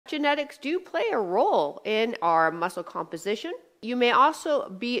genetics do play a role in our muscle composition. You may also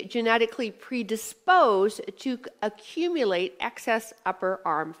be genetically predisposed to accumulate excess upper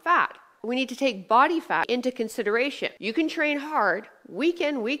arm fat. We need to take body fat into consideration. You can train hard, week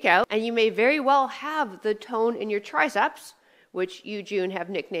in, week out, and you may very well have the tone in your triceps, which you, June, have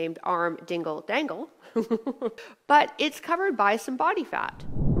nicknamed Arm Dingle Dangle, but it's covered by some body fat.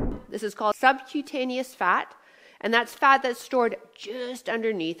 This is called subcutaneous fat, and that's fat that's stored just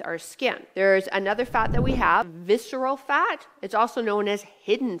underneath our skin. There's another fat that we have, visceral fat. It's also known as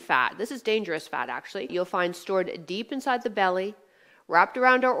hidden fat. This is dangerous fat, actually. You'll find stored deep inside the belly, wrapped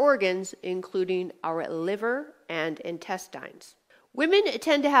around our organs, including our liver and intestines. Women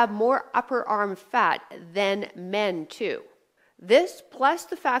tend to have more upper arm fat than men too. This, plus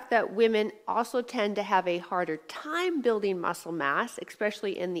the fact that women also tend to have a harder time building muscle mass,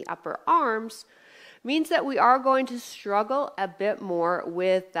 especially in the upper arms, means that we are going to struggle a bit more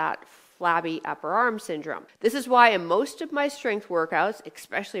with that flabby upper arm syndrome. This is why in most of my strength workouts,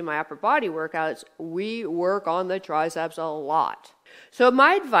 especially my upper body workouts, we work on the triceps a lot. So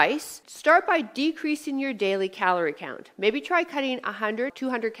my advice, start by decreasing your daily calorie count. Maybe try cutting 100,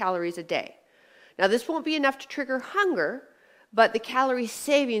 200 calories a day. Now this won't be enough to trigger hunger, but the calorie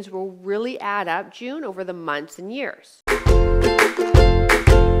savings will really add up, June, over the months and years.